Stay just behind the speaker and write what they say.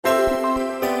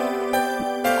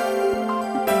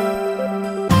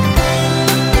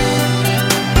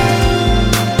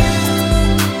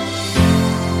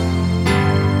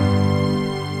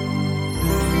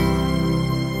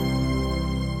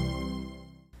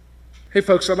Hey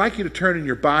folks, I'd like you to turn in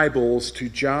your Bibles to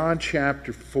John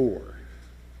chapter 4.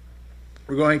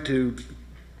 We're going to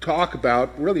talk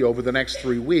about, really over the next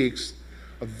 3 weeks,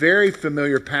 a very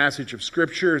familiar passage of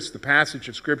Scripture. It's the passage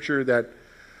of Scripture that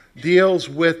deals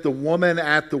with the woman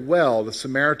at the well, the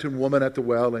Samaritan woman at the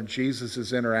well, and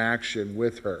Jesus' interaction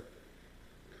with her.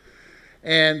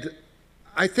 And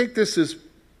I think this is,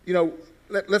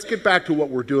 let's get back to what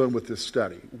we're doing with this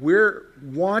study. We're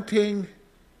wanting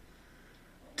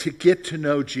to get to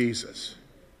know Jesus.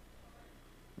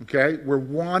 Okay? We're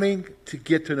wanting to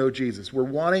get to know Jesus. We're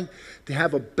wanting to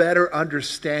have a better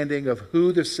understanding of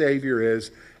who the Savior is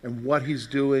and what He's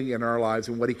doing in our lives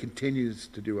and what He continues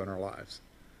to do in our lives.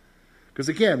 Because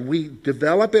again, we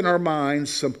develop in our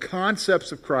minds some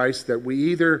concepts of Christ that we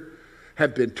either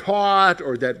have been taught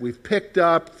or that we've picked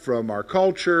up from our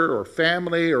culture or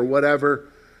family or whatever.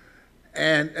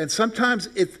 And sometimes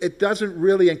it doesn't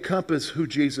really encompass who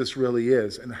Jesus really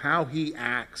is and how He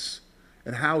acts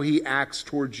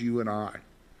towards you and I.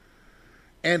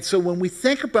 And so when we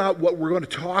think about what we're going to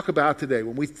talk about today,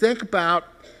 when we think about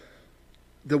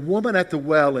the woman at the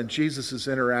well and Jesus'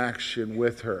 interaction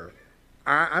with her,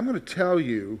 I'm going to tell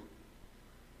you,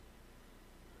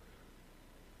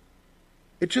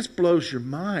 it just blows your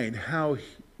mind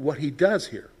what He does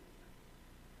here.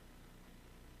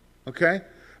 Okay?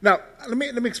 Now, let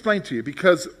me explain to you,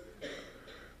 because,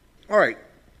 all right,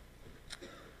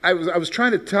 I was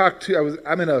trying to talk to,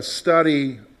 I'm in a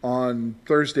study on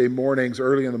Thursday mornings,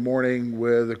 early in the morning,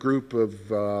 with a group of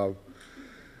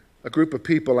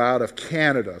people out of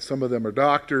Canada. Some of them are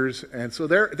doctors, and so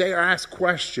they ask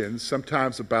questions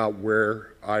sometimes about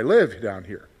where I live down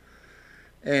here.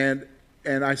 And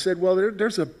I said, well,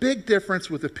 there's a big difference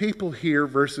with the people here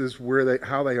versus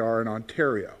how they are in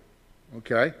Ontario,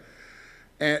 okay?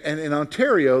 And in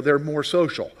Ontario, they're more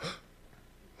social.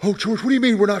 Oh, George, what do you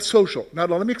mean we're not social? Now,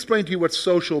 let me explain to you what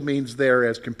social means there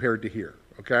as compared to here,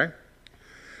 okay?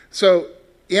 So,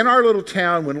 in our little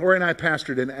town, when Lori and I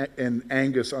pastored in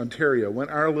Angus, Ontario, when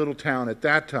our little town at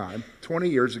that time, 20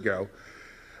 years ago,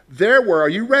 there were, are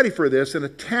you ready for this, in a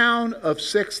town of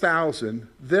 6,000,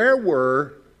 there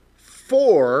were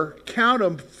four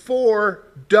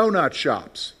donut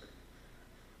shops,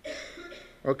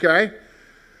 okay?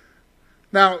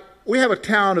 Now, we have a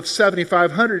town of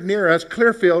 7,500 near us,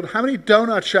 Clearfield. How many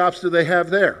donut shops do they have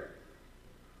there?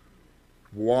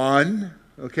 One.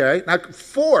 Okay. Now,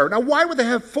 four. Now, why would they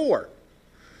have four?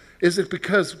 Is it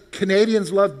because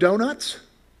Canadians love donuts?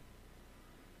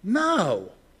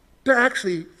 No.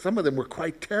 Some of them were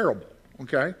quite terrible.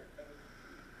 Okay.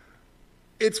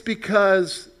 It's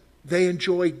because they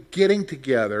enjoy getting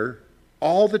together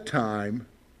all the time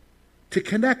to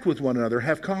connect with one another,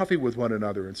 have coffee with one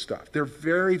another and stuff. They're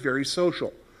very, very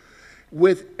social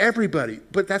with everybody.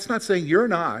 But that's not saying you're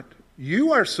not.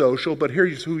 You are social, but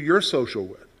here's who you're social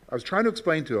with. I was trying to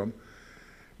explain to them,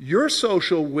 you're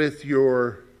social with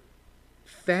your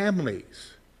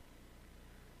families,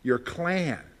 your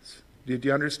clans. Did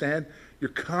you understand?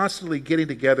 You're constantly getting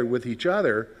together with each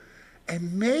other,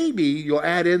 and maybe you'll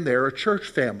add in there a church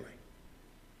family.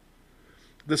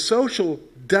 The social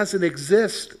doesn't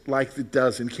exist like it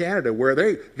does in Canada, where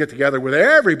they get together with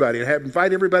everybody and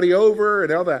invite everybody over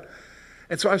and all that.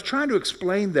 And so I was trying to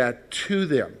explain that to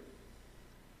them.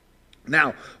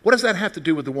 Now, what does that have to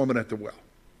do with the woman at the well?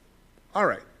 All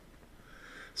right.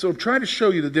 So I'm trying to show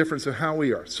you the difference of how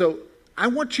we are. So I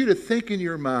want you to think in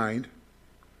your mind,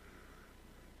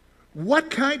 what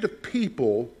kind of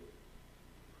people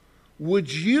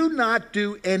would you not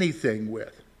do anything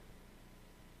with?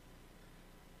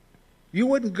 You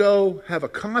wouldn't go have a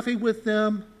coffee with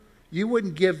them. You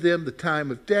wouldn't give them the time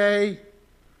of day.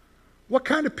 What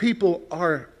kind of people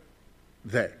are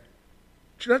they?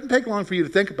 It doesn't take long for you to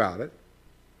think about it.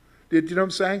 You know what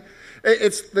I'm saying?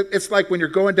 It's like when you're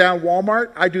going down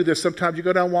Walmart. I do this sometimes. You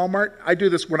go down Walmart. I do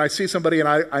this when I see somebody and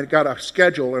I got a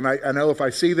schedule and I know if I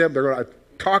see them, they're going to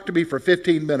talk to me for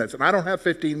 15 minutes. And I don't have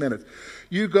 15 minutes.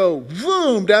 You go,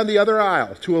 boom, down the other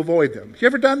aisle to avoid them. You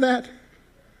ever done that?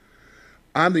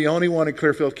 I'm the only one in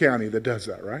Clearfield County that does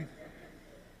that, right?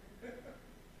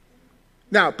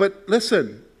 Now, but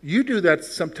listen, you do that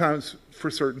sometimes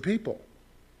for certain people.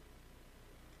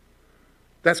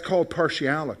 That's called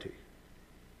partiality.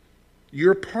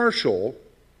 You're partial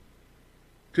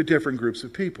to different groups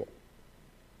of people.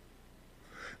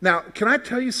 Now, can I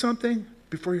tell you something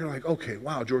before you're like, okay,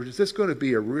 wow, George, is this going to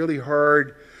be a really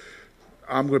hard,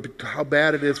 how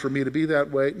bad it is for me to be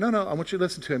that way? No, I want you to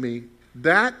listen to me.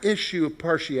 That issue of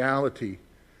partiality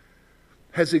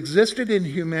has existed in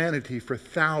humanity for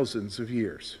thousands of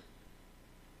years.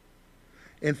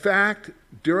 In fact,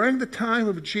 during the time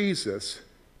of Jesus,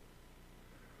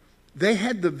 they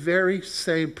had the very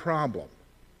same problem.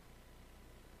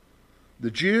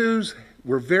 The Jews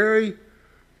were very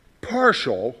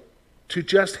partial to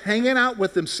just hanging out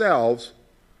with themselves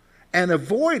and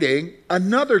avoiding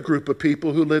another group of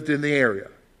people who lived in the area.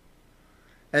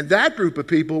 And that group of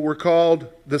people were called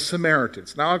the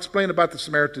Samaritans. Now, I'll explain about the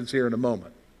Samaritans here in a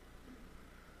moment.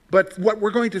 But what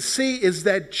we're going to see is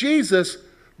that Jesus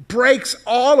breaks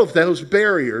all of those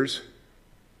barriers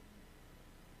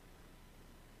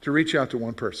to reach out to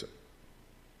one person.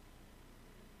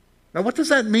 Now, what does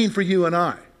that mean for you and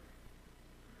I?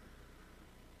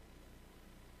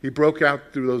 He broke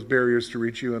out through those barriers to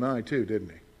reach you and I too, didn't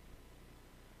he?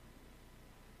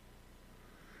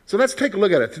 So let's take a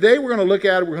look at it. Today we're going to look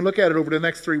at it. We're going to look at it over the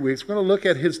next 3 weeks. We're going to look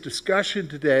at his discussion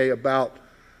today about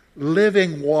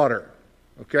living water.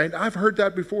 Okay? Now, I've heard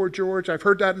that before, George. I've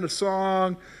heard that in the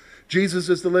song. Jesus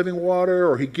is the living water,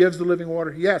 or he gives the living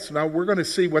water. Yes, now we're going to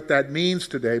see what that means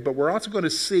today, but we're also going to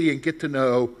see and get to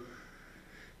know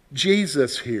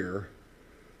Jesus here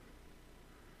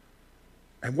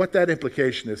and what that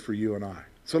implication is for you and I.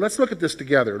 So let's look at this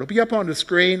together. It'll be up on the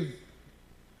screen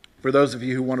for those of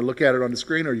you who want to look at it on the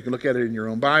screen, or you can look at it in your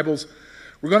own Bibles.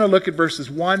 We're going to look at verses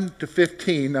 1 to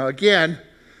 15. Now again,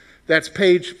 that's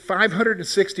page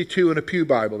 562 in a Pew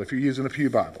Bible, if you're using a Pew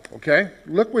Bible, okay?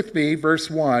 Look with me, verse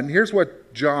 1. Here's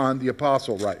what John the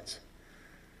Apostle writes.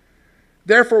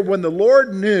 Therefore, when the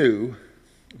Lord knew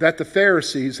that the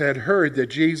Pharisees had heard that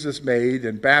Jesus made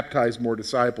and baptized more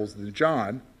disciples than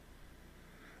John,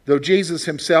 though Jesus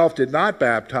himself did not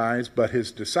baptize but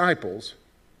his disciples,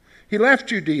 he left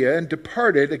Judea and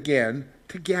departed again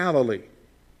to Galilee.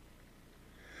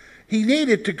 He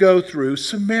needed to go through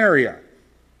Samaria.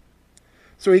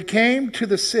 So he came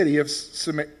to a city of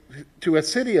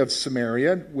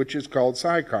Samaria, which is called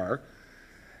Sychar,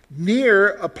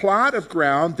 near a plot of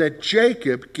ground that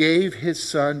Jacob gave his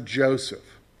son Joseph.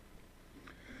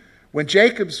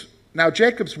 Now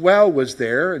Jacob's well was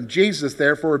there, and Jesus,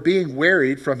 therefore, being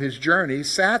wearied from his journey,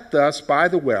 sat thus by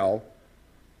the well,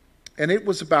 and it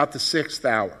was about the 6th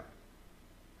hour.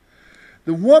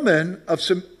 A woman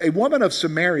of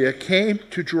Samaria came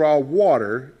to draw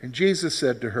water, and Jesus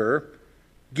said to her,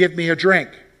 "Give me a drink."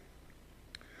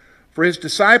 For his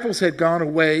disciples had gone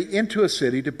away into a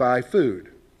city to buy food.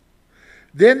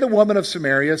 Then the woman of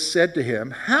Samaria said to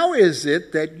him, "How is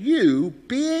it that you,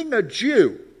 being a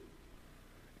Jew,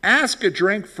 ask a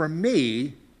drink from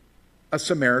me, a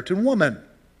Samaritan woman?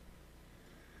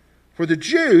 For the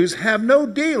Jews have no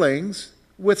dealings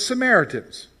with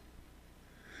Samaritans."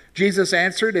 Jesus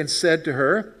answered and said to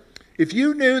her, "If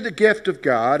you knew the gift of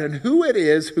God and who it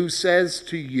is who says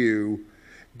to you,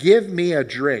 'Give me a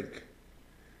drink,'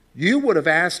 you would have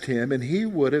asked him, and he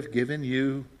would have given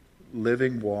you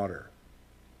living water."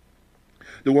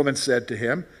 The woman said to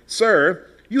him, "Sir,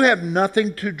 you have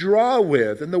nothing to draw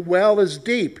with, and the well is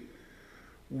deep.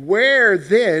 Where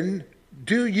then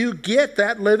do you get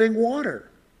that living water?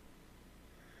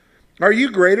 Are you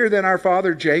greater than our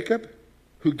father Jacob,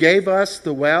 who gave us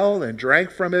the well and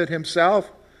drank from it himself,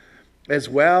 as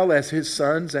well as his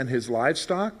sons and his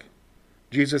livestock?"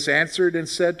 Jesus answered and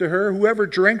said to her, "Whoever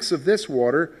drinks of this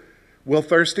water will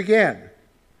thirst again.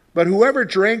 But whoever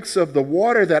drinks of the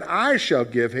water that I shall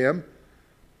give him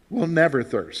will never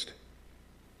thirst.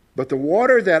 But the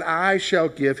water that I shall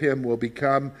give him will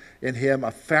become in him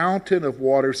a fountain of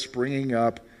water springing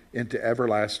up into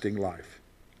everlasting life."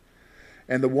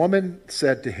 And the woman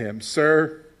said to him,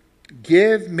 "Sir,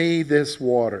 give me this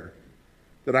water,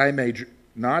 that I may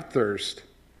not thirst,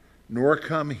 nor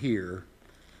come here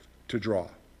to draw."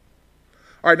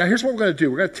 All right, now here's what we're going to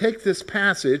do. We're going to take this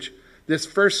passage, this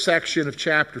first section of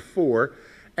chapter 4,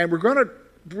 and we're going to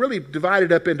really divide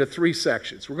it up into 3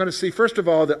 sections. We're going to see, first of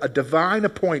all, a divine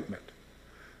appointment.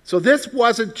 So this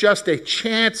wasn't just a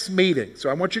chance meeting. So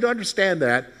I want you to understand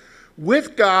that.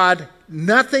 With God,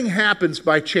 nothing happens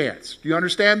by chance. Do you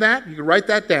understand that? You can write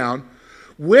that down.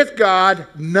 With God,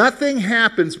 nothing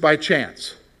happens by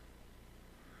chance.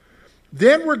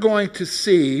 Then we're going to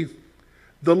see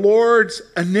the Lord's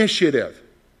initiative.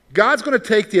 God's going to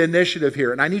take the initiative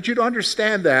here. And I need you to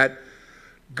understand that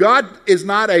God is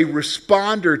not a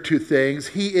responder to things.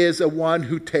 He is a one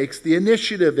who takes the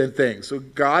initiative in things. So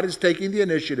God is taking the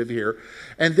initiative here.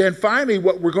 And then finally,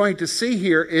 what we're going to see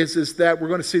here is that we're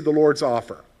going to see the Lord's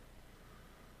offer.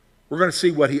 We're going to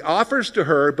see what he offers to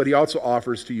her, but he also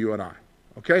offers to you and I.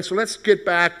 Okay, so let's get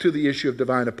back to the issue of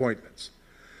divine appointments.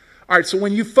 All right, so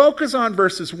when you focus on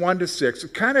verses 1 to 6,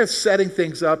 it's kind of setting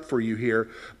things up for you here,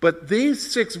 but these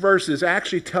 6 verses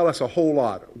actually tell us a whole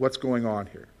lot of what's going on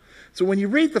here. So when you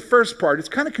read the first part, it's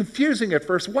kind of confusing at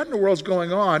first. What in the world's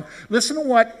going on? Listen to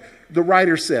what the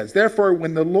writer says, therefore,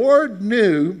 when the Lord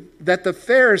knew that the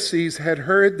Pharisees had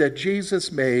heard that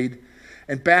Jesus made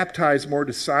and baptized more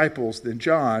disciples than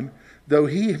John, though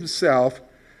he himself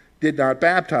did not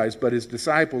baptize, but his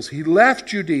disciples, he left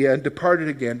Judea and departed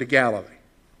again to Galilee.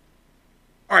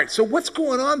 All right, so what's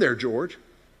going on there, George?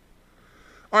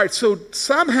 All right, so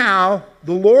somehow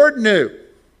the Lord knew,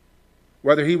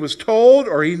 whether he was told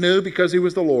or he knew because he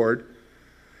was the Lord,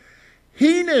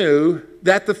 he knew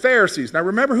that the Pharisees, now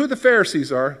remember who the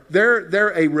Pharisees are.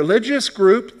 They're a religious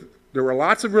group. There were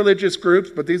lots of religious groups,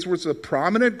 but these was a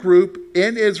prominent group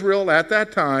in Israel at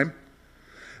that time.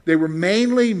 They were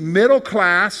mainly middle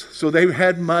class, so they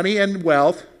had money and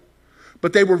wealth,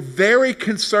 but they were very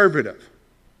conservative.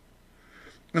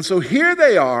 And so here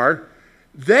they are.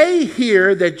 They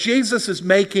hear that Jesus is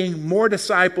making more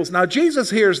disciples. Now, Jesus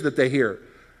hears that they hear.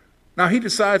 Now, he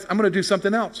decides, I'm going to do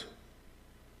something else.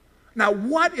 Now,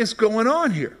 what is going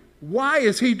on here? Why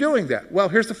is he doing that? Well,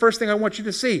 here's the first thing I want you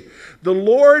to see. The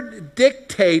Lord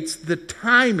dictates the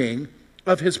timing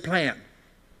of his plan.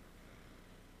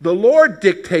 The Lord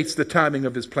dictates the timing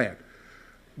of his plan.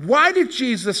 Why did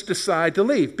Jesus decide to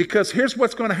leave? Because here's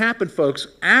what's going to happen, folks.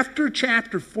 After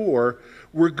chapter 4,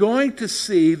 we're going to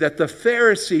see that the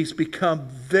Pharisees become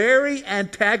very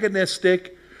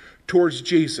antagonistic towards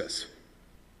Jesus.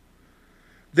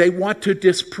 They want to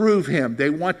disprove him. They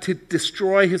want to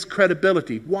destroy his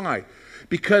credibility. Why?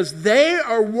 Because they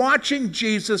are watching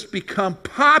Jesus become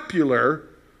popular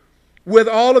with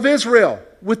all of Israel,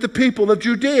 with the people of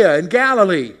Judea and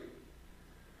Galilee.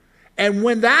 And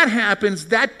when that happens,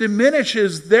 that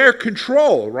diminishes their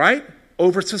control, right,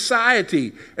 over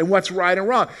society and what's right and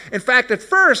wrong. In fact, at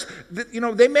first,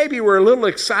 they maybe were a little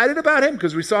excited about him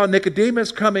because we saw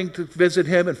Nicodemus coming to visit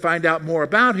him and find out more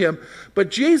about him. But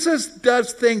Jesus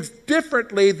does things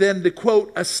differently than the,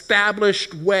 quote,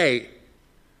 established way.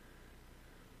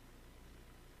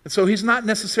 And so he's not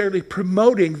necessarily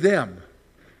promoting them.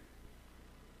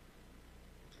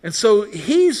 And so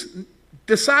he's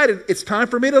decided it's time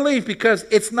for me to leave because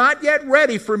it's not yet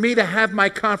ready for me to have my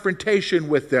confrontation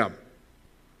with them.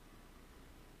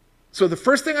 So the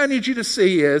first thing I need you to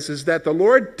see is that the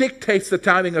Lord dictates the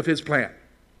timing of his plan.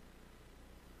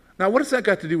 Now, what has that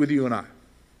got to do with you and I?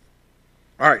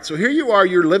 All right, so here you are,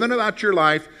 you're living out your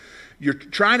life, you're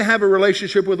trying to have a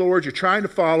relationship with the Lord, you're trying to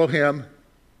follow him.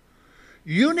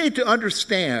 You need to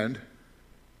understand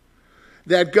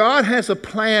that God has a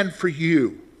plan for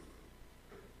you.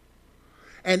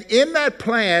 And in that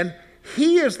plan,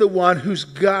 he is the one who's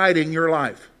guiding your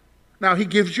life. Now, he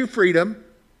gives you freedom.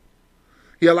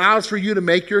 He allows for you to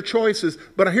make your choices.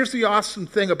 But here's the awesome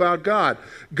thing about God.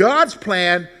 God's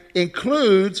plan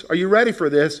includes, are you ready for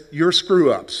this, your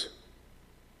screw-ups.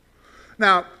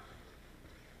 Now,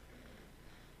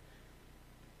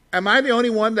 am I the only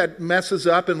one that messes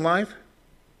up in life?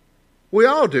 We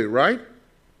all do, right?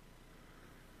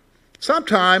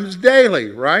 Sometimes daily,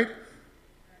 right?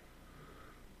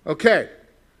 Okay.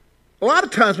 A lot of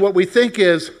times what we think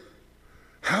is,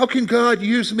 how can God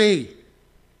use me?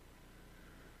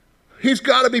 He's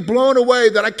got to be blown away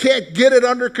that I can't get it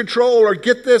under control or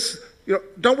get this.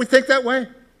 Don't we think that way?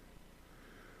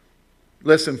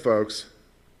 Listen, folks.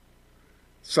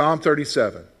 Psalm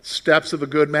 37. Steps of a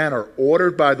good man are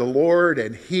ordered by the Lord,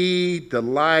 and he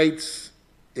delights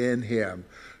in him.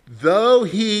 Though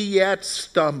he yet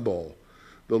stumble,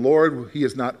 the Lord, he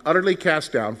is not utterly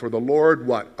cast down, for the Lord,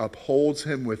 what? Upholds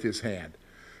him with his hand.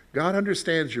 God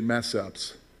understands your mess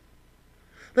ups.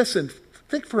 Listen,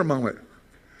 think for a moment.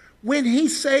 When he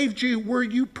saved you, were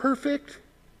you perfect?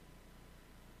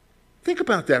 Think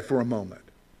about that for a moment.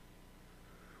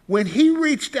 When he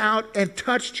reached out and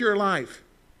touched your life,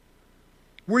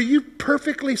 were you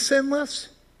perfectly sinless?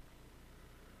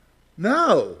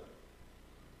 No.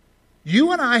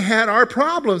 You and I had our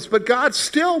problems, but God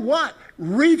still what?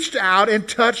 Reached out and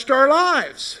touched our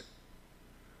lives.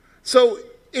 So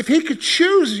if he could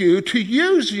choose you to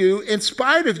use you in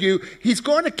spite of you, he's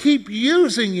going to keep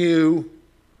using you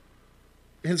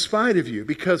in spite of you.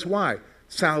 Because why?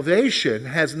 Salvation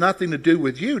has nothing to do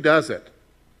with you, does it?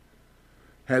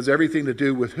 Has everything to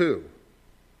do with who?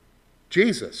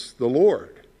 Jesus, the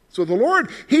Lord. So the Lord,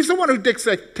 he's the one who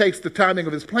dictates the timing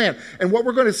of his plan. And what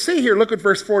we're going to see here, look at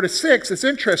verse 4 to 6. It's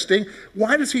interesting.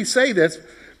 Why does he say this?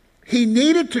 He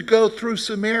needed to go through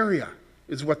Samaria,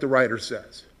 is what the writer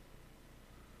says.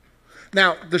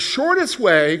 Now, the shortest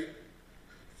way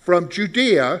from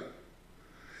Judea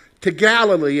to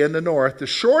Galilee in the north, the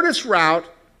shortest route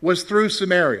was through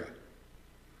Samaria.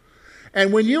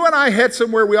 And when you and I head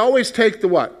somewhere, we always take the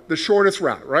what? The shortest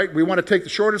route, right? We want to take the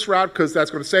shortest route because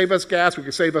that's going to save us gas, we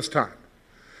can save us time.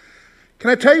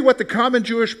 Can I tell you what the common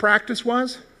Jewish practice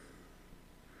was?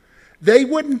 they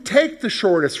wouldn't take the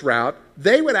shortest route.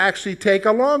 They would actually take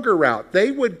a longer route.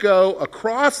 They would go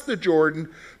across the Jordan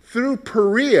through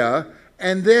Perea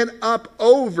and then up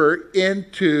over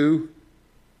into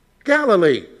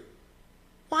Galilee.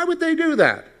 Why would they do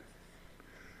that?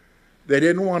 They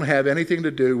didn't want to have anything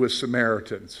to do with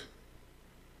Samaritans.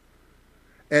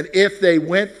 And if they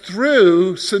went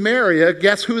through Samaria,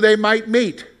 guess who they might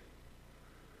meet?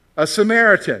 A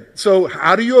Samaritan. So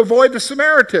how do you avoid the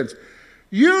Samaritans?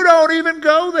 You don't even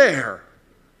go there.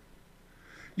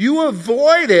 You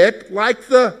avoid it like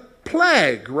the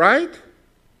plague, right?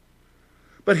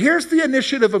 But here's the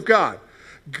initiative of God.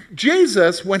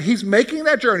 Jesus, when he's making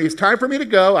that journey, it's time for me to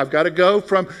go. I've got to go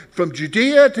from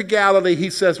Judea to Galilee. He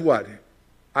says what?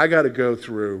 I got to go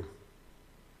through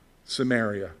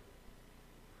Samaria.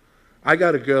 I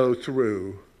got to go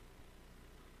through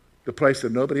the place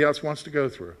that nobody else wants to go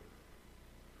through.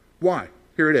 Why?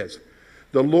 Here it is.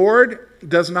 The Lord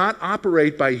does not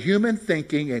operate by human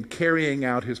thinking and carrying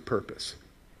out his purpose.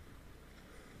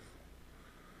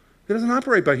 He doesn't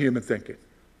operate by human thinking.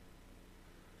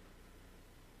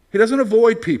 He doesn't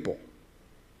avoid people.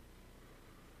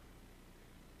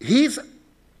 He's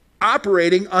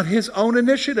operating on his own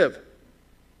initiative.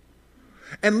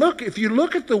 And look, if you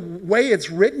look at the way it's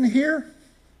written here,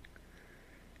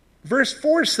 verse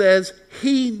 4 says,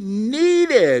 he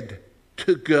needed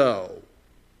to go.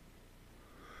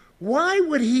 Why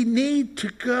would he need to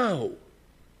go?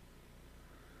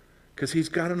 Because he's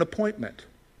got an appointment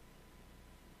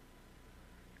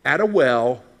at a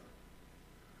well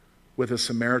with a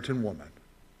Samaritan woman.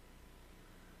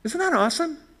 Isn't that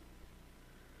awesome?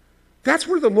 That's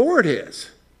where the Lord is.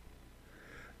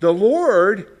 The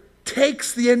Lord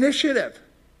takes the initiative.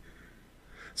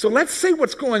 So let's see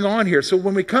what's going on here. So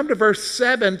when we come to verse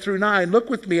 7 through 9, look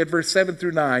with me at verse 7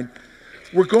 through 9.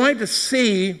 We're going to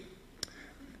see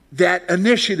that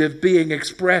initiative being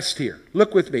expressed here.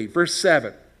 Look with me, verse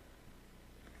 7.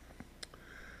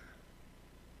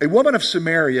 A woman of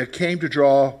Samaria came to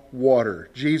draw water.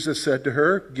 Jesus said to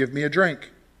her, "Give me a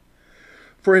drink."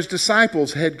 For his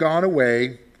disciples had gone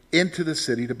away into the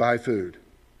city to buy food.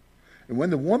 And when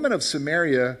the woman of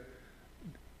Samaria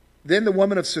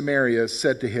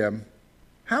said to him,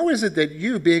 "How is it that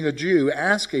you, being a Jew,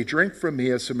 ask a drink from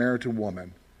me, a Samaritan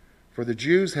woman? For the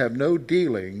Jews have no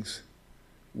dealings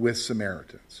with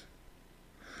Samaritans."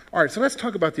 All right, so let's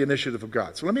talk about the initiative of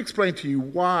God. So let me explain to you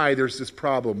why there's this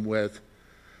problem with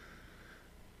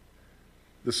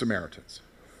the Samaritans.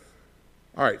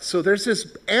 All right, so there's this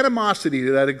animosity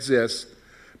that exists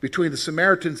between the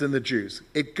Samaritans and the Jews.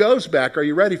 It goes back, are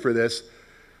you ready for this,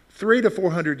 300 to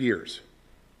 400 years.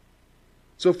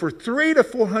 So for 300 to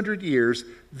 400 years,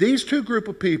 these two groups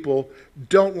of people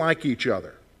don't like each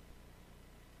other.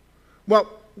 Well,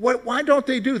 why don't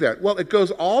they do that? Well, it goes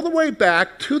all the way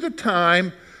back to the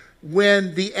time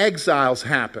when the exiles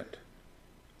happened.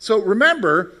 So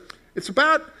remember, it's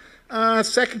about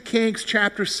 2 Kings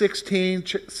chapter 16,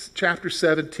 chapter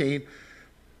 17.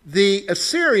 The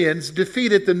Assyrians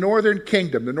defeated the northern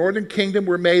kingdom. The northern kingdom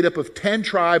were made up of 10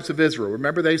 tribes of Israel.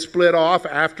 Remember, they split off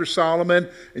after Solomon,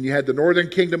 and you had the northern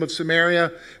kingdom of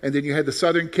Samaria, and then you had the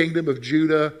southern kingdom of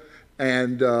Judah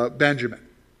and Benjamin.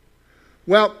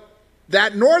 Well,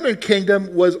 that northern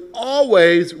kingdom was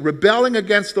always rebelling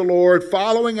against the Lord,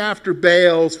 following after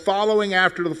Baals, following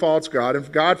after the false god.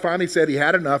 And God finally said he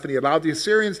had enough, and he allowed the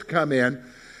Assyrians to come in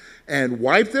and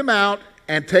wipe them out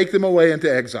and take them away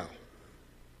into exile.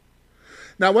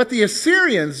 Now, what the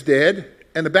Assyrians did,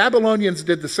 and the Babylonians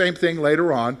did the same thing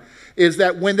later on, is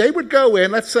that when they would go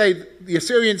in, let's say the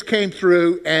Assyrians came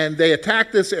through and they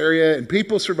attacked this area and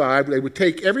people survived, they would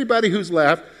take everybody who's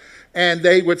left and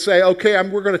they would say, okay,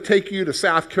 we're going to take you to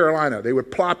South Carolina. They would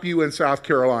plop you in South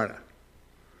Carolina.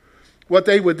 What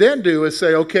they would then do is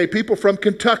say, okay, people from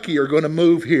Kentucky are going to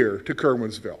move here to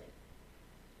Kerwinsville.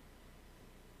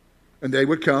 And they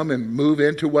would come and move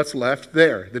into what's left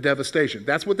there, the devastation.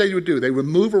 That's what they would do. They would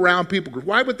move around people.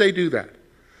 Why would they do that?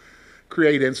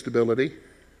 Create instability.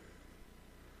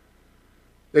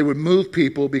 They would move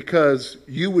people because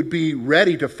you would be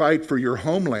ready to fight for your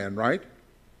homeland, right?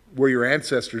 Where your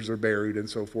ancestors are buried and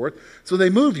so forth. So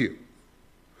they move you.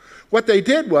 What they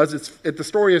did was, the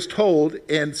story is told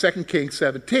in 2 Kings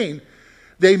 17,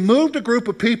 they moved a group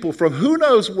of people from who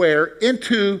knows where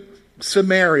into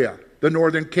Samaria, the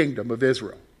northern kingdom of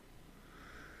Israel.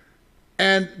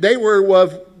 And they were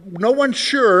no one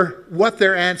sure what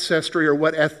their ancestry or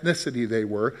what ethnicity they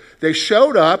were. They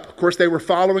showed up. Of course, they were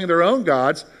following their own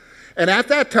gods. And at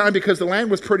that time, because the land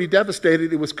was pretty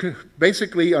devastated, it was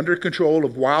basically under control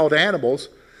of wild animals.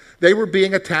 They were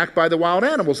being attacked by the wild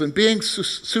animals. And being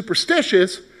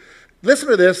superstitious, listen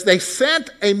to this, they sent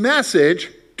a message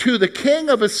to the king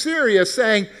of Assyria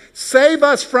saying, save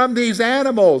us from these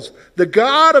animals. The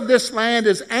God of this land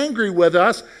is angry with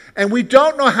us, and we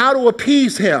don't know how to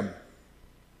appease him.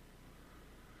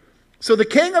 So the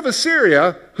king of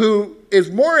Assyria, who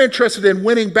is more interested in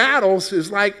winning battles,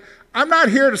 is like, I'm not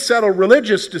here to settle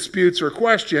religious disputes or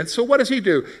questions. So what does he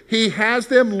do? He has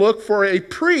them look for a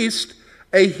priest,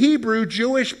 a Hebrew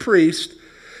Jewish priest,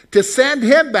 to send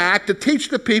him back to teach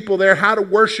the people there how to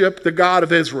worship the God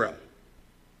of Israel.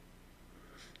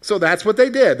 So that's what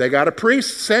they did. They got a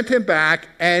priest, sent him back,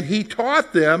 and he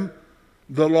taught them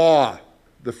the law,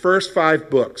 the first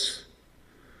 5 books.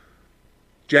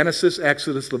 Genesis,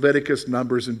 Exodus, Leviticus,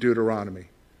 Numbers, and Deuteronomy.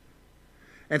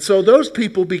 And so those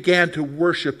people began to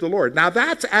worship the Lord. Now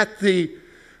that's at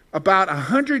about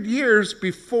 100 years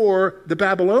before the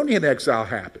Babylonian exile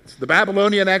happens. The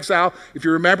Babylonian exile, if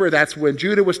you remember, that's when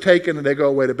Judah was taken and they go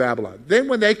away to Babylon. Then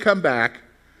when they come back,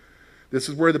 this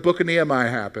is where the book of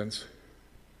Nehemiah happens.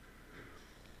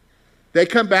 They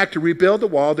come back to rebuild the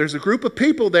wall. There's a group of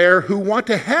people there who want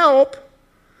to help,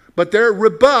 but they're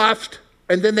rebuffed,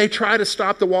 and then they try to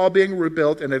stop the wall being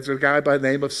rebuilt, and there's a guy by the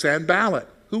name of Sanballat.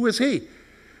 Who is he?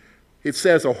 It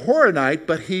says a Horonite,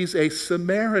 but he's a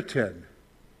Samaritan.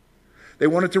 They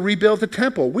wanted to rebuild the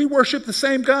temple. We worship the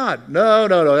same God. No,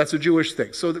 that's a Jewish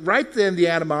thing. So right then the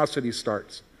animosity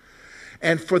starts.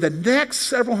 And for the next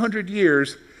several hundred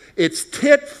years, it's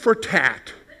tit for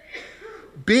tat.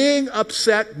 Being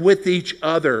upset with each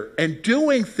other and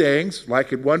doing things,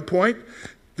 like at one point,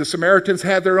 the Samaritans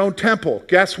had their own temple.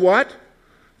 Guess what?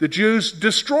 The Jews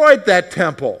destroyed that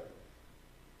temple.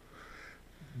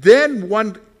 Then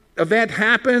one event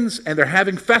happens, and they're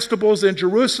having festivals in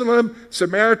Jerusalem.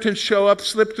 Samaritans show up,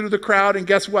 slip through the crowd, and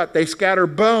guess what? They scatter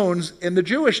bones in the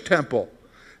Jewish temple,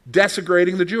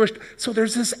 desecrating the Jewish. So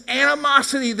there's this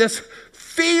animosity, this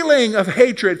feeling of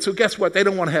hatred. So guess what? They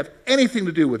don't want to have anything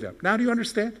to do with them. Now do you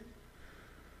understand?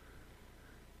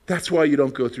 That's why you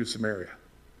don't go through Samaria.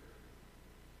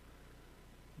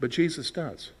 But Jesus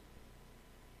does.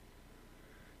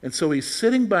 And so he's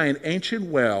sitting by an ancient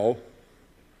well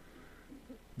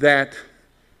that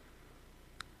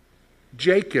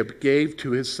Jacob gave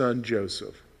to his son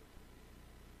Joseph.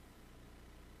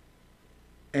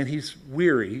 And he's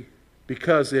weary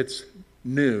because it's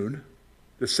noon.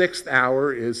 The 6th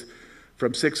hour is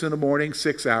from 6 in the morning,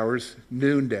 6 hours,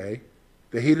 noonday,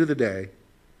 the heat of the day.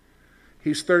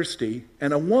 He's thirsty,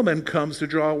 and a woman comes to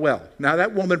draw a well. Now,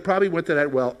 that woman probably went to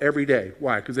that well every day.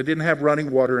 Why? Because they didn't have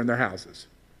running water in their houses.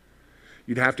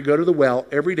 You'd have to go to the well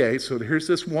every day. So here's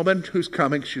this woman who's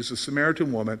coming. She's a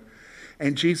Samaritan woman.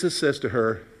 And Jesus says to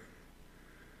her,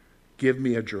 give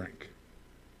me a drink.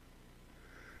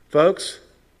 Folks,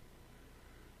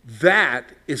 that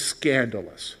is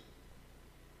scandalous.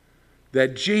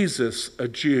 That Jesus, a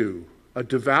Jew, a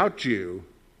devout Jew,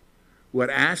 would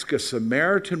ask a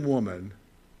Samaritan woman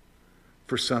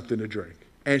for something to drink.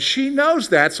 And she knows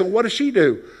that, so what does she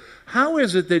do? How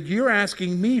is it that you're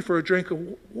asking me for a drink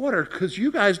of water? Because you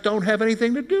guys don't have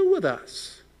anything to do with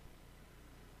us.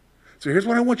 So here's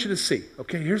what I want you to see.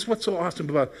 Okay, here's what's so awesome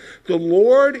about it. The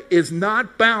Lord is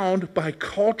not bound by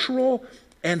cultural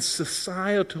and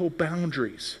societal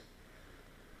boundaries.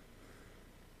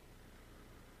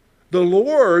 The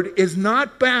Lord is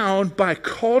not bound by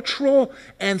cultural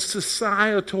and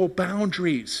societal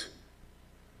boundaries.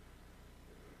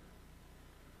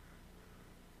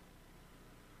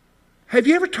 Have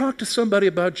you ever talked to somebody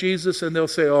about Jesus and they'll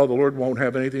say, oh, the Lord won't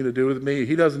have anything to do with me.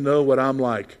 He doesn't know what I'm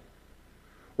like.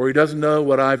 Or he doesn't know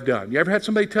what I've done. You ever had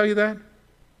somebody tell you that?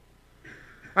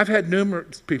 I've had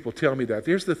numerous people tell me that.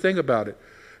 Here's the thing about it.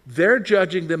 They're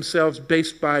judging themselves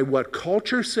based by what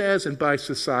culture says and by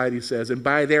society says and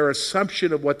by their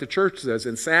assumption of what the church says.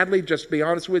 And sadly, just to be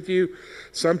honest with you,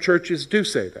 some churches do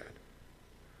say that.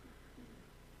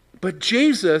 But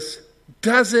Jesus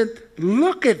doesn't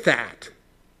look at that.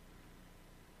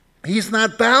 He's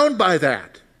not bound by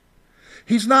that.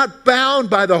 He's not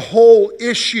bound by the whole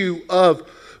issue of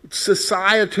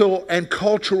societal and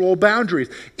cultural boundaries.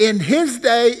 In his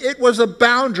day, it was a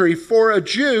boundary for a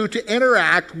Jew to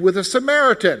interact with a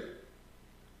Samaritan.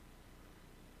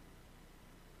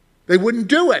 They wouldn't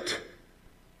do it.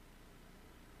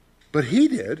 But he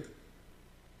did.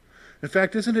 In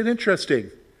fact, isn't it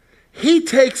interesting? He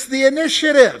takes the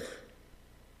initiative.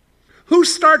 Who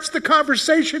starts the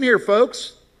conversation here,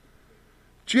 folks?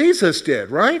 Jesus did,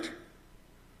 right?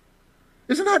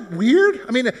 Isn't that weird?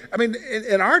 I mean,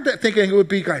 in our thinking, it would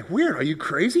be like, weird. Are you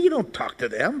crazy? You don't talk to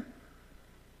them.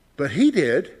 But he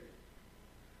did,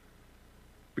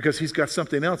 because he's got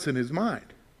something else in his mind.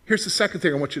 Here's the second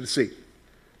thing I want you to see.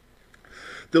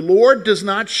 The Lord does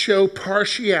not show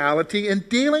partiality in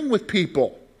dealing with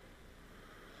people.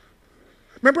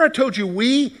 Remember I told you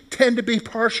we tend to be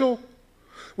partial?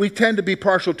 We tend to be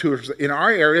partial in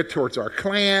our area towards our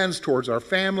clans, towards our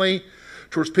family,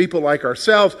 towards people like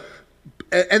ourselves.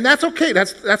 And that's okay.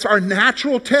 That's our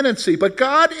natural tendency. But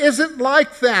God isn't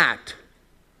like that.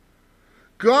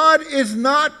 God is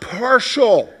not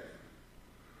partial.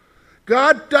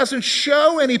 God doesn't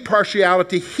show any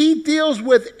partiality. He deals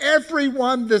with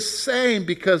everyone the same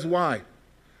because why?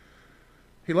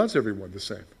 He loves everyone the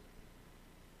same.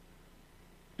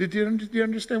 Do you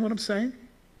understand what I'm saying?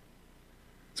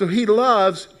 So he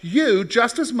loves you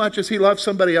just as much as he loves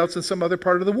somebody else in some other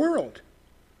part of the world.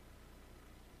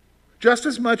 Just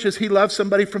as much as he loves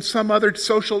somebody from some other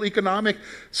social economic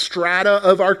strata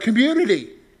of our community.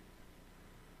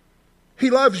 He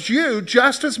loves you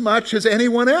just as much as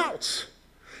anyone else.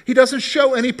 He doesn't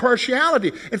show any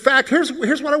partiality. In fact, here's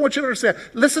what I want you to understand.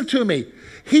 Listen to me.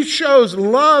 He shows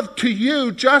love to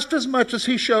you just as much as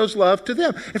he shows love to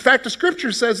them. In fact, the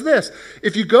scripture says this.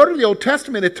 If you go to the Old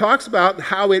Testament, it talks about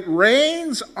how it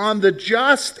rains on the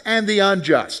just and the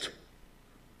unjust.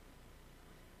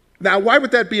 Now, why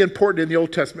would that be important in the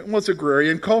Old Testament? Well, it's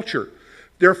agrarian culture.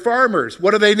 They're farmers.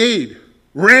 What do they need?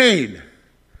 Rain.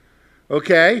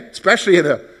 Okay? Especially in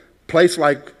a place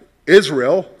like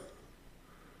Israel.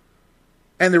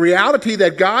 And the reality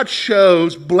that God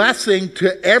shows blessing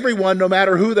to everyone, no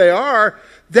matter who they are,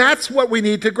 that's what we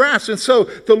need to grasp. And so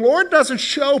the Lord doesn't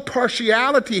show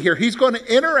partiality here. He's going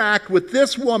to interact with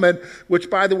this woman, which,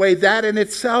 by the way, that in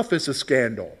itself is a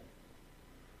scandal.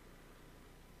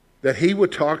 That he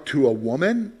would talk to a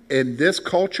woman in this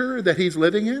culture that he's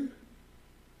living in.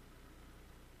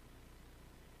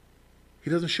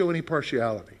 He doesn't show any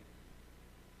partiality.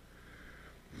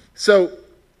 So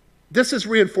this is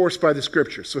reinforced by the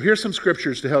scriptures. So here's some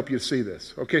scriptures to help you see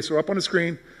this. Okay, so up on the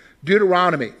screen,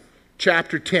 Deuteronomy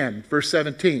chapter 10, verse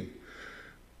 17.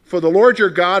 For the Lord your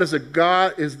God is the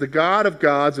God of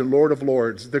gods and Lord of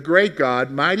lords, the great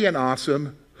God, mighty and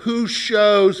awesome, who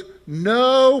shows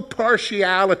no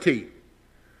partiality.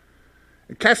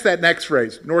 And catch that next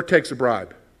phrase, nor takes a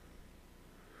bribe.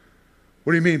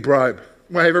 What do you mean bribe?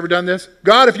 Well, have you ever done this?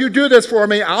 God, if you do this for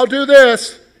me, I'll do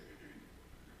this.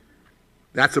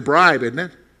 That's a bribe, isn't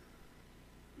it?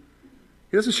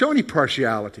 He doesn't show any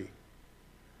partiality.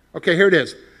 Okay, here it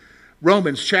is.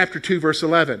 Romans chapter 2, verse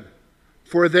 11.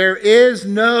 For there is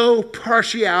no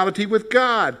partiality with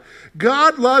God.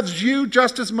 God loves you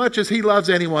just as much as he loves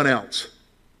anyone else.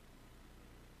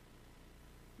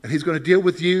 And he's going to deal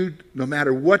with you no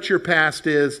matter what your past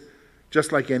is,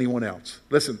 just like anyone else.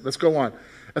 Listen, let's go on.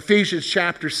 Ephesians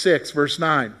chapter 6, verse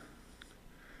 9.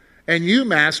 And you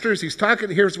masters,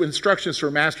 here's instructions for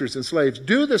masters and slaves.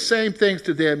 Do the same things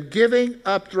to them, giving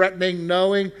up threatening,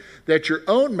 knowing that your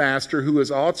own master, who is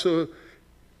also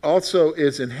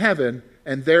is in heaven,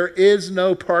 and there is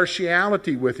no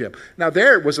partiality with him. Now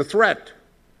there was a threat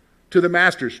to the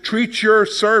masters. Treat your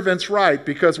servants right,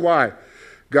 because why?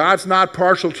 God's not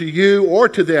partial to you or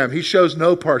to them. He shows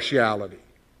no partiality.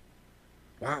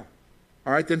 Wow.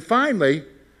 All right, then finally,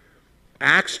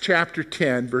 Acts chapter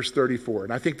 10, verse 34.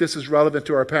 And I think this is relevant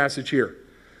to our passage here.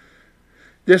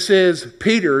 This is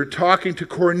Peter talking to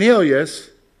Cornelius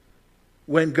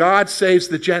when God saves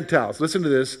the Gentiles. Listen to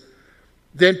this.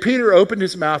 Then Peter opened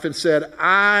his mouth and said,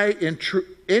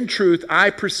 in truth, I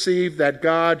perceive that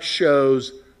God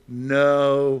shows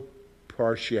no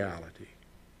partiality.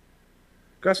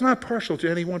 God's not partial to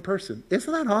any one person.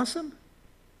 Isn't that awesome?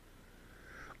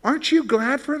 Aren't you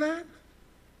glad for that?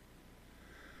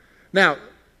 Now,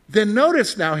 then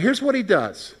notice now, here's what he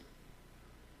does.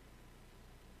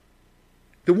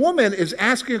 The woman is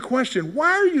asking a question.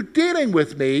 Why are you dealing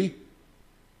with me?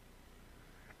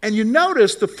 And you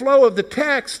notice the flow of the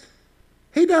text.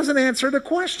 He doesn't answer the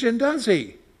question, does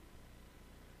he?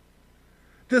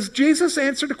 Does Jesus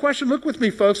answer the question? Look with me,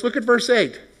 folks. Look at verse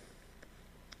 8.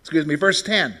 Verse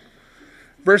 10.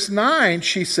 Verse 9,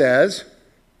 she says,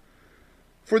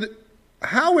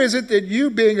 how is it that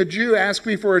you, being a Jew, ask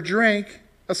me for a drink,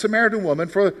 a Samaritan woman?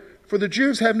 For the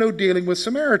Jews have no dealing with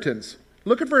Samaritans.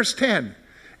 Look at verse 10.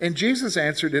 And Jesus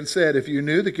answered and said, if you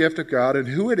knew the gift of God and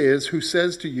who it is who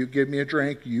says to you, give me a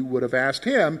drink, you would have asked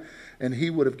him, and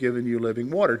he would have given you living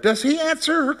water. Does he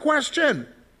answer her question?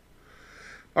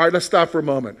 All right, let's stop for a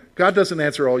moment. God doesn't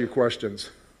answer all your questions.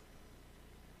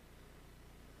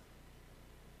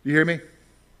 You hear me?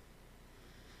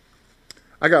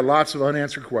 I got lots of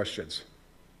unanswered questions.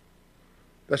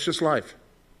 That's just life.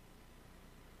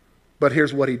 But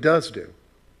here's what he does do.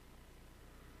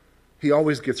 He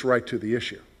always gets right to the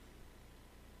issue.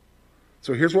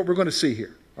 So here's what we're going to see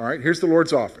here. All right, here's the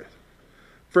Lord's offer.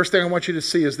 First thing I want you to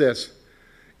see is this.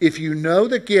 If you know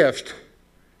the gift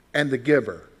and the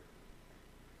giver,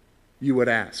 you would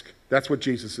ask. That's what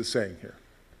Jesus is saying here.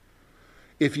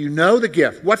 If you know the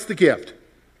gift, what's the gift?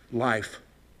 Life.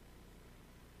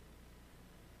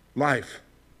 Life.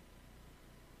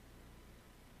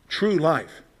 True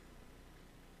life.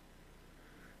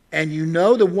 And you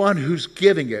know the one who's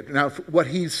giving it. Now, what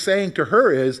he's saying to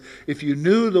her is, if you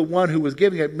knew the one who was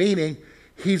giving it, meaning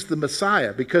he's the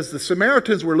Messiah, because the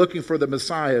Samaritans were looking for the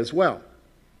Messiah as well.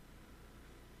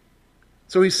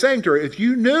 So he's saying to her, if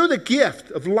you knew the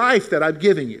gift of life that I'm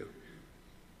giving you,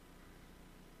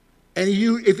 and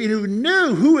if you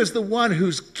knew who is the one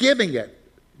who's giving it,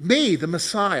 me, the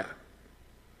Messiah,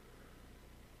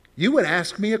 you would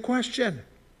ask me a question.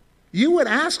 You would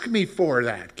ask me for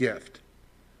that gift,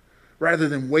 rather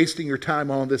than wasting your time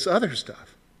on this other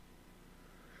stuff.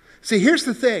 See, here's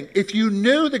the thing. If you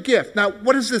knew the gift, now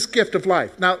what is this gift of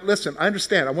life? Now listen, I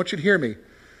understand. I want you to hear me.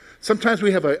 Sometimes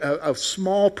we have a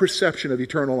small perception of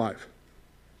eternal life.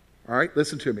 All right,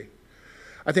 listen to me.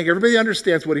 I think everybody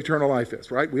understands what eternal life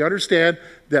is, right? We understand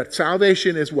that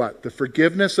salvation is what? The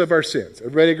forgiveness of our sins.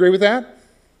 Everybody agree with that?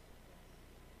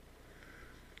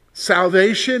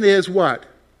 Salvation is what?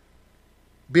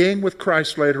 Being with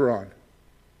Christ later on.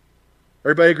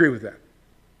 Everybody agree with that?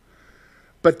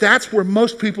 But that's where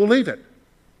most people leave it.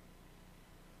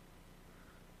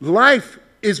 Life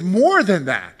is more than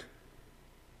that.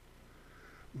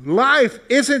 Life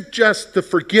isn't just the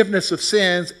forgiveness of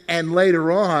sins and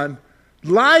later on.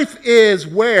 Life is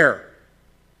where?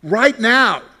 Right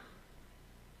now.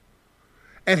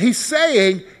 And he's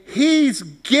saying he's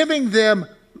giving them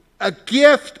a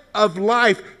gift of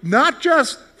life, not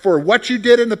just for what you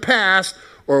did in the past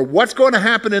or what's going to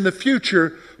happen in the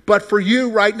future, but for you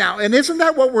right now. And isn't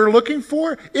that what we're looking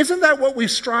for? Isn't that what we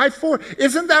strive for?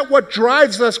 Isn't that what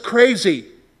drives us crazy?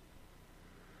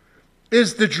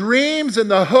 Is the dreams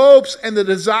and the hopes and the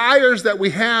desires that we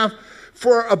have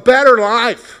for a better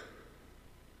life,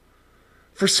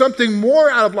 for something more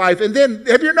out of life. And then,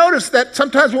 have you noticed that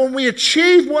sometimes when we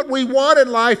achieve what we want in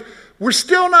life, we're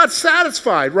still not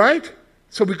satisfied, right?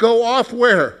 So we go off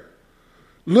where?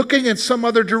 Looking in some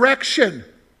other direction.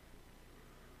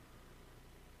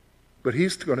 But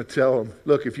he's going to tell them,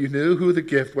 look, if you knew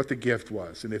what the gift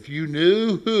was, and if you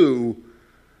knew who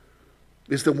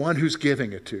is the one who's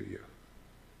giving it to you,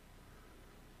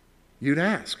 you'd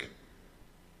ask.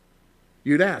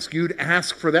 You'd ask. You'd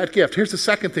ask for that gift. Here's the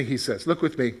second thing he says. Look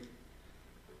with me.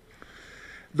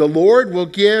 The Lord will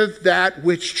give that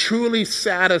which truly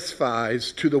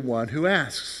satisfies to the one who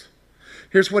asks.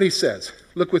 Here's what he says.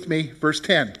 Look with me, verse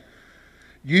 10.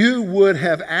 You would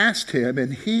have asked him,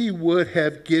 and he would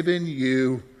have given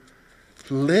you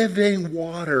living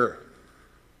water.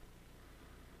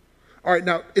 All right,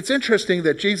 now, it's interesting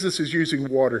that Jesus is using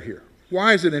water here.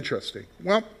 Why is it interesting?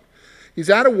 Well,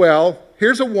 he's at a well.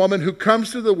 Here's a woman who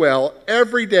comes to the well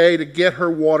every day to get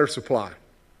her water supply.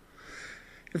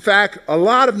 In fact, a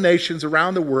lot of nations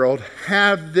around the world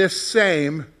have this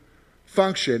same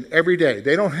function every day.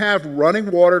 They don't have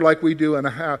running water like we do in a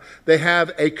house. They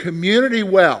have a community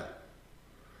well.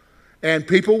 And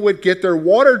people would get their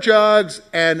water jugs,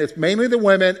 and it's mainly the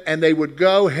women, and they would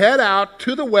go head out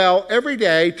to the well every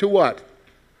day to what?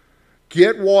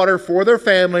 Get water for their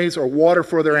families or water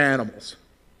for their animals.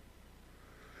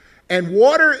 And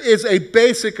water is a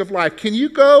basic of life. Can you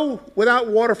go without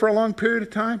water for a long period of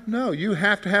time? No, you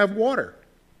have to have water.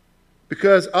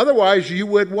 Because otherwise you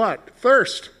would what?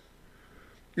 Thirst.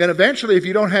 And eventually if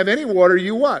you don't have any water,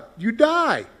 you what? You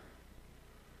die.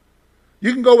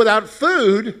 You can go without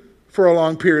food for a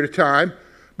long period of time,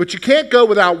 but you can't go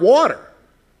without water.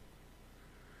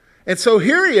 And so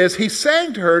here he is, he's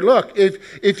saying to her, look,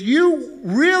 if you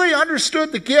really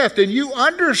understood the gift and you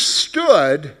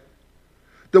understood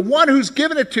the one who's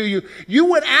given it to you, you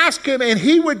would ask him and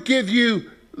he would give you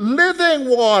living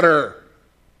water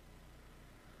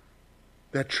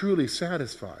that truly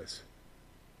satisfies.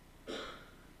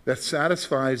 That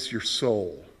satisfies your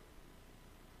soul.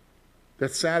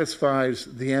 That satisfies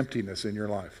the emptiness in your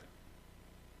life.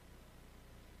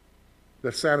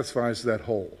 That satisfies that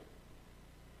hole.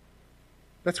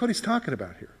 That's what he's talking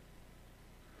about here.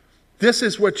 This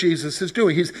is what Jesus is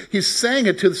doing. He's saying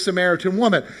it to the Samaritan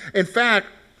woman. In fact,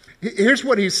 here's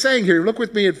what he's saying here. Look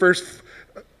with me at verse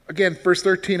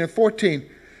 13 and 14.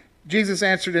 Jesus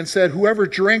answered and said, whoever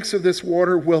drinks of this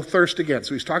water will thirst again.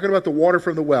 So he's talking about the water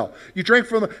from the well. You drink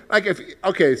from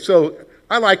so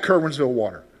I like Kerwinsville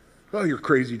water. Oh, you're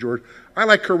crazy, George. I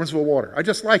like Kerwinsville water. I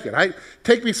just like it.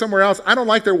 Take me somewhere else. I don't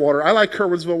like their water. I like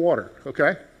Kerwinsville water,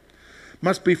 okay?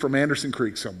 Must be from Anderson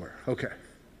Creek somewhere. Okay.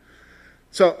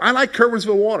 So I like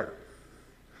Kerwinsville water.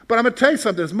 But I'm going to tell you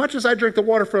something. As much as I drink the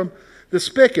water from the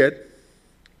spigot,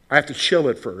 I have to chill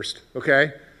it first,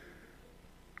 okay?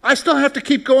 I still have to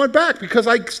keep going back because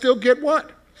I still get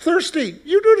what? Thirsty.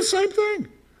 You do the same thing.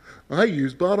 I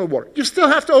use bottled water. You still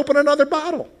have to open another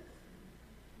bottle,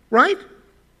 right?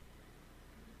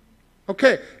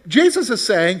 Okay, Jesus is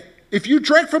saying, if you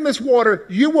drink from this water,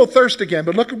 you will thirst again.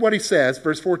 But look at what he says,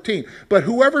 verse 14. But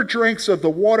whoever drinks of the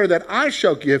water that I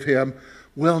shall give him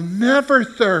will never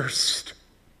thirst.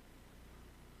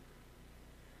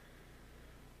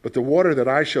 But the water that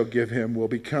I shall give him will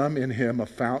become in him a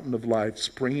fountain of life,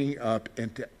 springing up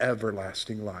into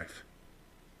everlasting life.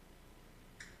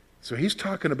 So he's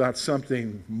talking about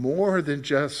something more than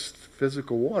just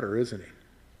physical water, isn't he?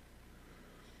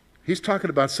 He's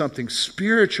talking about something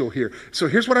spiritual here. So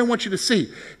here's what I want you to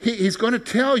see. He's going to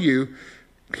tell you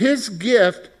his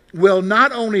gift will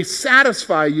not only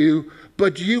satisfy you,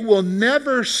 but you will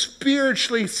never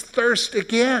spiritually thirst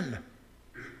again.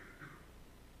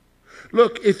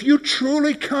 Look, if you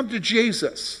truly come to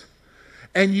Jesus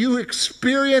and you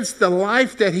experience the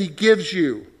life that he gives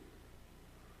you,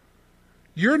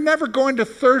 you're never going to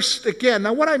thirst again.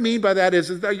 Now, what I mean by that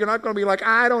is that you're not going to be like,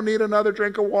 I don't need another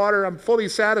drink of water. I'm fully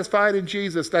satisfied in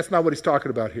Jesus. That's not what he's talking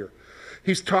about here.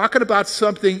 He's talking about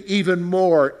something even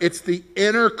more. It's the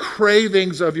inner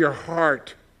cravings of your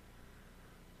heart.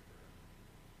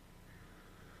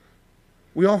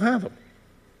 We all have them.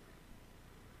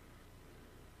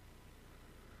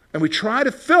 And we try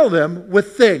to fill them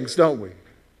with things, don't we?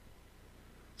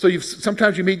 So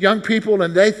sometimes you meet young people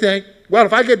and they think, well,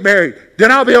 if I get married,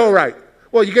 then I'll be all right.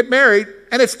 Well, you get married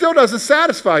and it still doesn't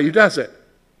satisfy you, does it?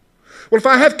 Well, if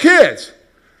I have kids,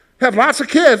 have lots of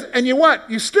kids, and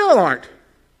you still aren't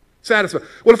satisfied.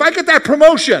 Well, if I get that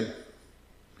promotion,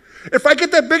 if I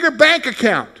get that bigger bank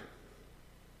account.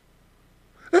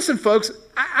 Listen, folks,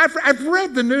 I've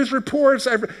read the news reports.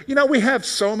 We have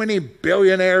so many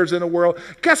billionaires in the world.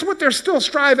 Guess what they're still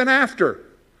striving after?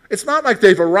 It's not like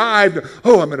they've arrived,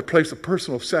 I'm in a place of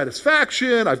personal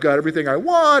satisfaction. I've got everything I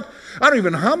want. I don't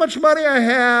even know how much money I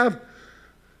have.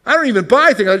 I don't even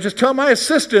buy things. I just tell my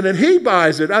assistant and he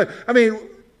buys it. I mean,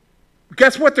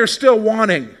 guess what they're still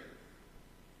wanting?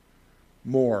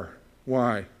 More.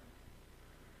 Why?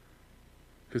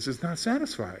 Because it's not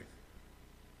satisfying.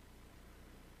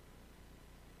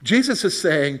 Jesus is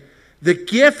saying the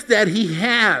gift that he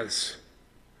has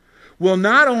will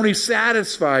not only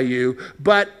satisfy you,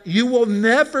 but you will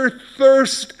never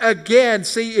thirst again.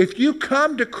 See, if you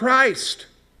come to Christ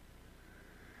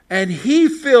and he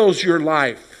fills your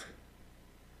life,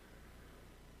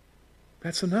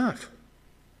 that's enough.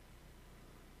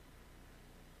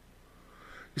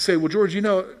 You say, well, George,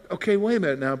 okay, wait a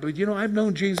minute now, but I've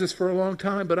known Jesus for a long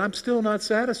time, but I'm still not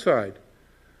satisfied.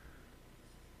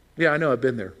 Yeah, I know, I've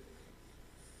been there.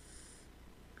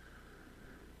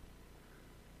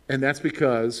 And that's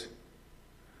because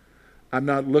I'm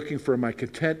not looking for my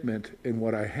contentment in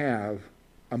what I have.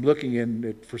 I'm looking in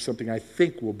it for something I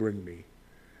think will bring me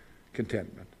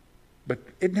contentment. But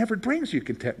it never brings you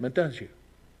contentment, does you?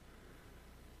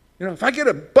 If I get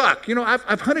a buck,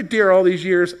 I've hunted deer all these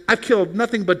years. I've killed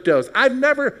nothing but does. I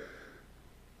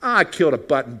killed a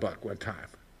button buck one time.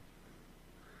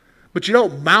 But you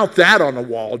don't mount that on the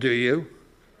wall, do you?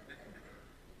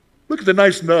 Look at the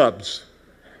nice nubs.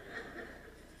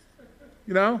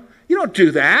 You don't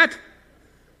do that.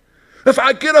 If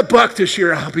I get a buck this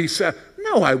year, I'll be sad.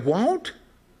 No, I won't.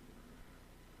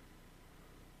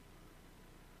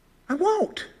 I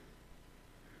won't.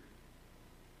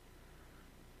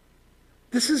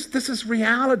 This is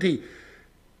reality.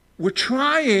 We're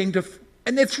trying to,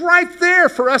 and it's right there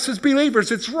for us as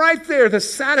believers. It's right there. The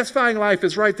satisfying life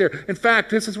is right there. In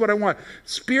fact, this is what I want.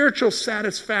 Spiritual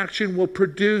satisfaction will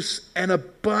produce an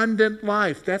abundant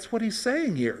life. That's what he's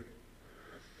saying here.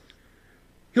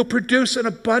 He'll produce an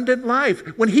abundant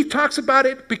life. When he talks about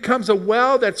it becomes a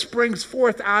well that springs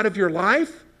forth out of your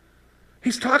life,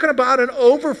 he's talking about an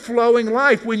overflowing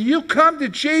life. When you come to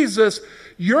Jesus,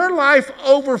 your life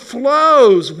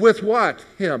overflows with what?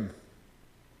 Him.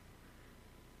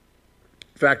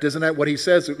 In fact, isn't that what he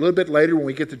says a little bit later when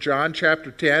we get to John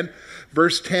chapter 10,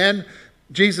 verse 10?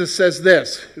 Jesus says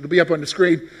this. It'll be up on the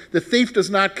screen. The thief does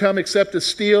not come except to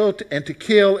steal and to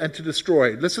kill and to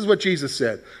destroy. This is what Jesus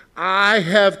said. I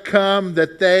have come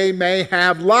that they may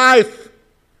have life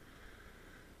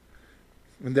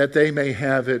and that they may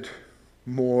have it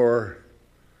more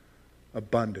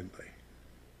abundantly.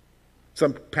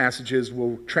 Some passages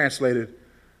will translate it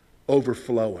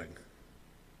overflowing,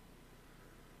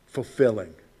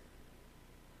 fulfilling.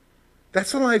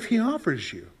 That's the life he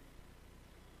offers you.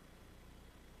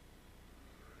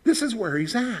 This is where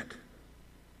he's at.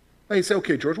 Now you say,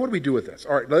 okay, George, what do we do with this?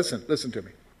 All right, listen to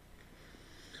me.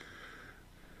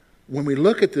 When we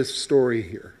look at this story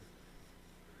here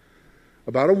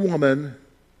about a woman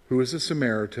who is a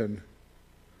Samaritan,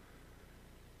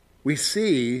 we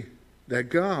see that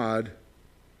God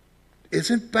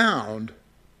isn't bound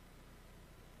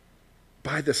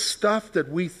by the stuff that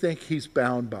we think he's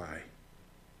bound by.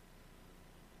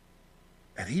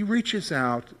 And he reaches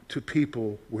out to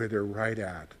people where they're right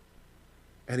at.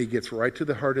 And he gets right to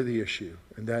the heart of the issue.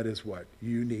 And that is what?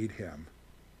 You need him.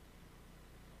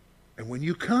 And when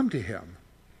you come to him,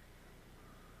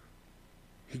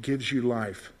 he gives you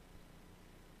life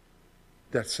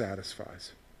that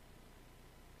satisfies.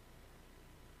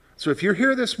 So if you're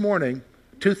here this morning,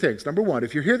 two things. Number one,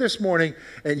 if you're here this morning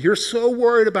and you're so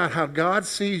worried about how God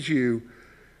sees you,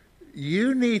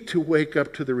 you need to wake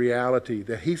up to the reality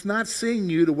that he's not seeing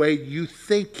you the way you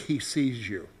think he sees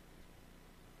you.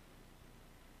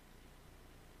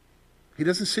 He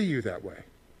doesn't see you that way.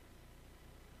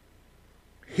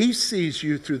 He sees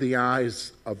you through the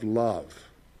eyes of love.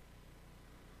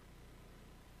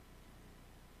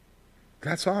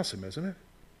 That's awesome, isn't it?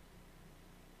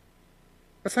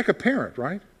 That's like a parent,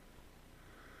 right?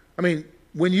 I mean,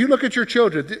 when you look at your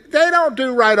children, they don't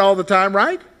do right all the time,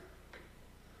 right?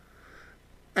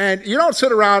 And you don't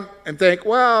sit around and think,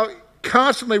 well,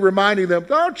 constantly reminding them,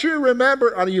 don't you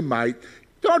remember? I mean, you might.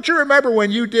 Don't you remember when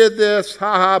you did this?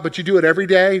 Ha ha, but you do it every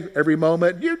day, every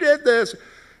moment. You did this.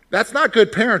 That's not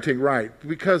good parenting, right?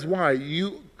 Because why?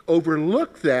 You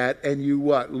overlook that and you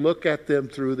what? Look at them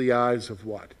through the eyes of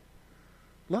what?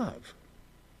 Love.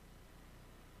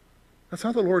 That's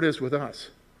how the Lord is with us.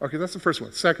 Okay, that's the first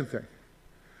one. Second thing.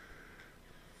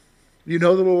 You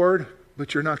know the Lord,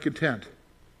 but you're not content.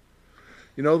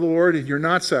 You know the Lord and you're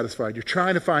not satisfied. You're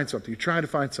trying to find something. You're trying to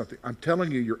find something. I'm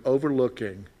telling you, you're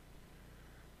overlooking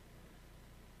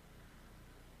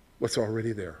what's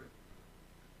already there.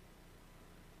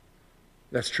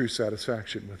 That's true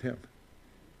satisfaction with him.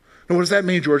 Now, what does that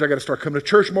mean, George? I got to start coming to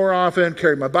church more often,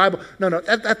 carry my Bible. No,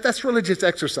 that's religious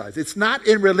exercise. It's not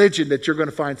in religion that you're going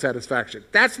to find satisfaction.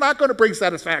 That's not going to bring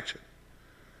satisfaction.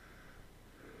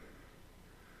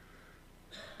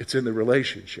 It's in the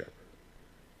relationship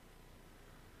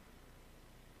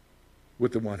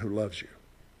with the one who loves you.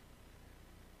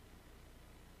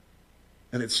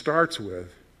 And it starts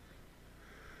with,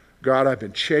 God, I've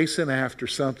been chasing after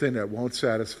something that won't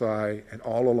satisfy, and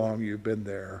all along you've been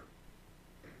there.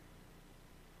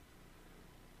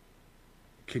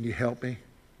 Can you help me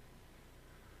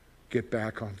get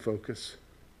back on focus?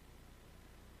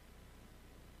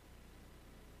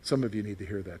 Some of you need to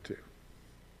hear that too.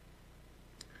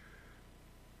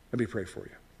 Let me pray for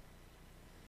you.